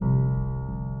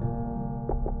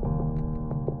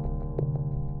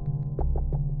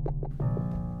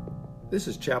This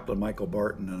is Chaplain Michael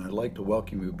Barton, and I'd like to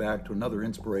welcome you back to another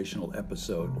inspirational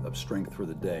episode of Strength for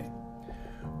the Day.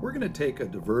 We're going to take a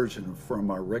diversion from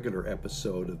our regular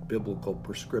episode of Biblical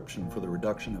Prescription for the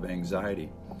Reduction of Anxiety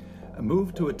and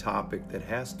move to a topic that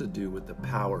has to do with the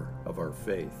power of our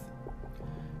faith.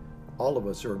 All of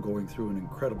us are going through an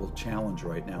incredible challenge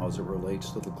right now as it relates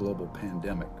to the global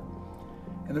pandemic.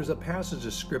 And there's a passage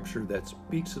of Scripture that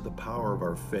speaks of the power of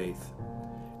our faith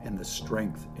and the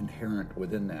strength inherent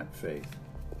within that faith.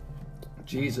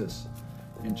 Jesus,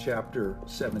 in chapter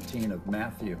 17 of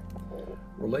Matthew,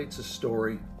 relates a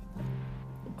story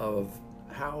of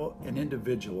how an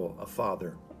individual, a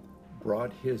father,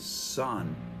 brought his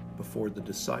son before the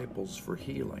disciples for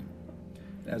healing.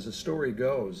 As the story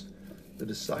goes, the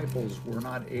disciples were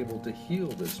not able to heal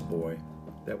this boy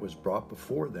that was brought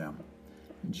before them.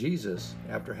 Jesus,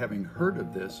 after having heard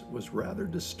of this, was rather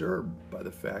disturbed by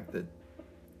the fact that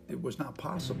it was not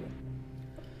possible.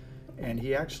 And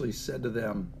he actually said to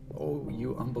them, "Oh,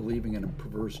 you unbelieving and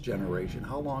perverse generation,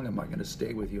 how long am I going to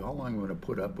stay with you? How long am I going to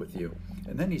put up with you?"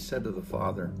 And then he said to the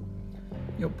father,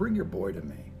 "Bring your boy to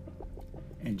me."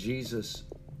 And Jesus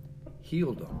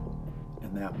healed him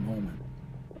in that moment.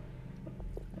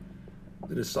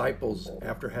 The disciples,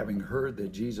 after having heard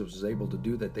that Jesus was able to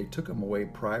do that, they took him away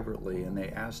privately and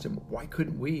they asked him, "Why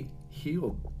couldn't we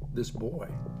heal this boy?"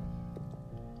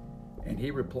 And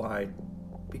he replied,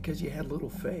 "Because you had little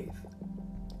faith.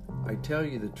 I tell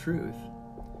you the truth,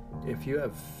 if you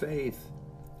have faith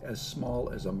as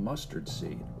small as a mustard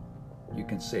seed, you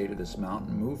can say to this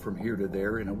mountain, 'Move from here to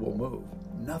there,' and it will move.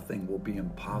 Nothing will be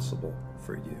impossible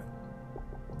for you."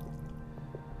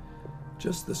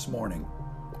 Just this morning,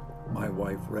 my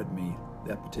wife read me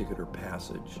that particular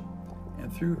passage,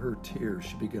 and through her tears,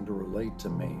 she began to relate to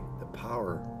me the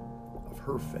power of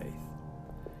her faith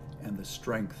and the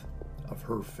strength of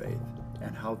her faith,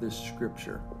 and how this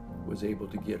scripture was able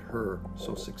to get her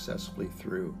so successfully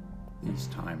through these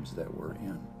times that we're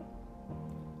in.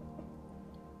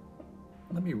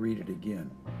 Let me read it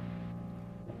again.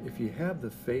 If you have the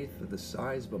faith of the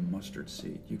size of a mustard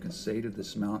seed, you can say to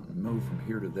this mountain, "Move from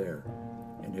here to there,"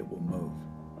 and it will move.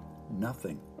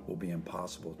 Nothing will be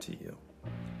impossible to you.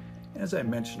 As I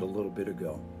mentioned a little bit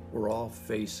ago, we're all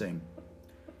facing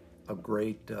a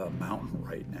great mountain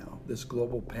right now. This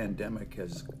global pandemic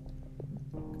has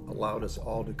allowed us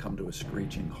all to come to a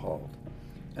screeching halt.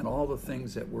 And all the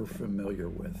things that we're familiar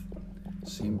with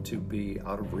seem to be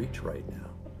out of reach right now.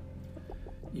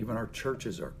 Even our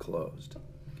churches are closed.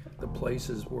 The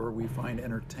places where we find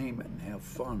entertainment and have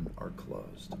fun are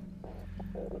closed.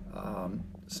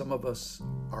 Some of us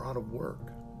are out of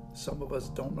work. Some of us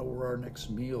don't know where our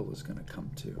next meal is going to come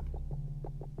to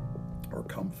or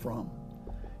come from.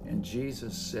 And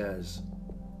Jesus says,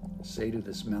 "Say to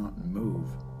this mountain,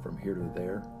 'Move from here to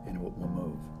there,' and it will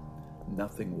move.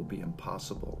 Nothing will be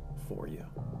impossible for you."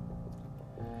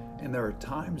 And there are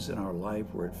times in our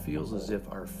life where it feels as if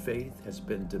our faith has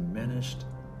been diminished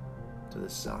to the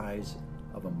size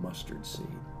of a mustard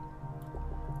seed.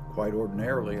 Quite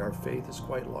ordinarily, our faith is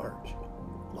quite large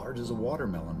as a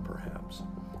watermelon perhaps.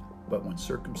 But when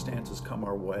circumstances come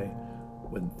our way,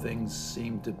 when things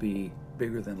seem to be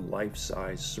bigger than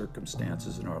life-sized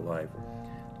circumstances in our life,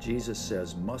 Jesus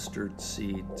says mustard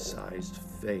seed-sized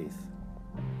faith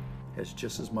has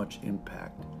just as much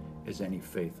impact as any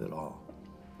faith at all.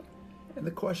 And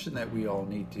the question that we all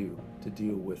need to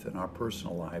deal with in our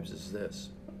personal lives is this: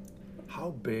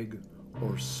 how big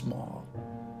or small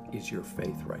is your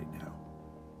faith right now?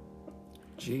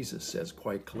 Jesus says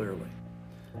quite clearly,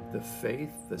 the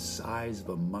faith the size of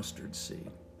a mustard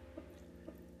seed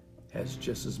has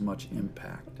just as much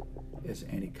impact as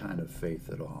any kind of faith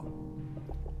at all.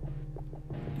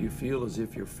 Do you feel as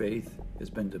if your faith has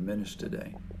been diminished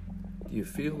today? Do you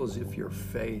feel as if your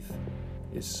faith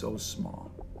is so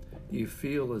small? Do you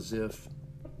feel as if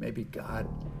maybe God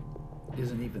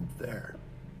isn't even there?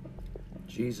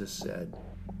 Jesus said,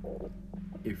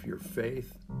 if your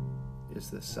faith is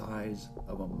the size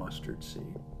of a mustard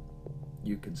seed,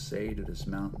 you can say to this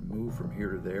mountain, "Move from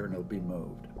here to there," and it'll be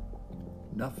moved.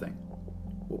 Nothing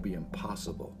will be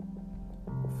impossible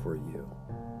for you.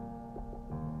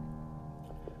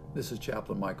 This is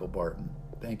Chaplain Michael Barton.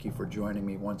 Thank you for joining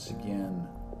me once again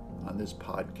on this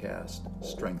podcast,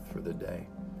 Strength for the Day.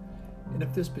 And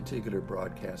if this particular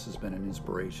broadcast has been an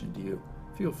inspiration to you,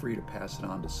 feel free to pass it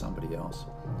on to somebody else.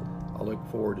 I look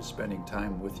forward to spending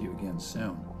time with you again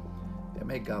soon. And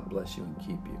may God bless you and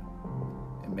keep you.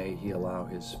 And may He allow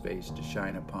His face to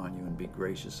shine upon you and be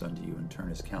gracious unto you and turn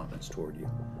His countenance toward you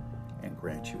and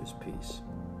grant you His peace.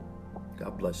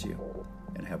 God bless you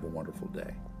and have a wonderful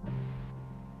day.